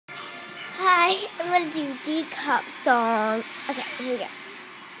I am going to do the cup song. Okay, here we go.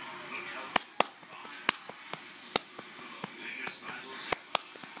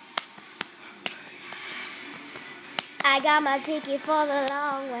 I got my ticket for the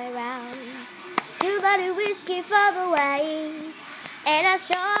long way round. 2 bottle whiskey for the way. And I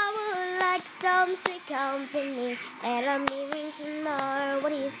sure would like some sweet company. And I'm leaving tomorrow. What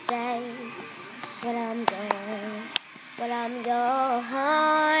do you say? When I'm gone. When I'm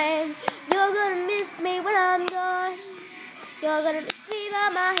gone. You're gonna miss me when I'm gone. You're gonna miss me by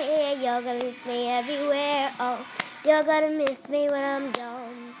my hair. You're gonna miss me everywhere. Oh, you're gonna miss me when I'm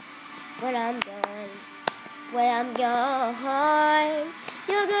gone. When I'm gone. When I'm gone.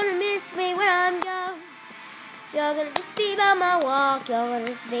 You're gonna miss me when I'm gone. You're gonna miss me by my walk. You're gonna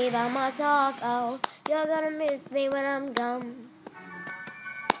miss me by my talk. Oh, you're gonna miss me when I'm gone.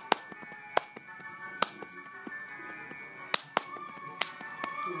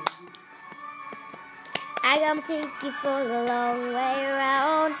 I gotta take you for the long way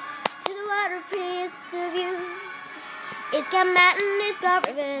around to the water prettiest of you. It's got mountains, it's got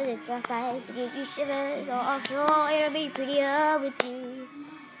rivers, it's got sights to give you shivers. Oh, I'm sure it'll be prettier with you.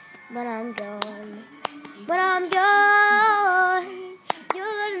 But I'm gone. But I'm gone.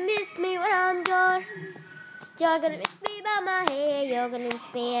 You're gonna miss me when I'm gone. You're gonna miss me by my hair. You're gonna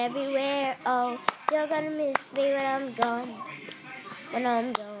miss me everywhere. Oh, you're gonna miss me when I'm gone. When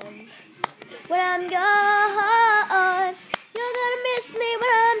I'm gone. When I'm gone. You're gonna miss me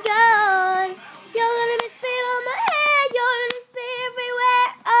when I'm gone. You're gonna miss me by my hair. You're gonna miss me everywhere.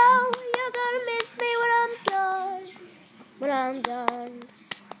 Oh, you're gonna miss me when I'm gone. When I'm gone.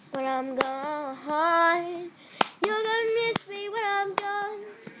 When I'm gone. You're gonna miss me when I'm gone.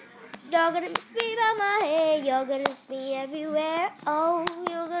 You're gonna miss me by my hair. You're gonna miss me everywhere. Oh,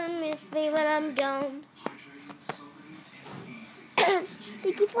 you're gonna miss me when I'm gone.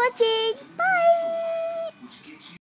 Thank you for watching. Bye.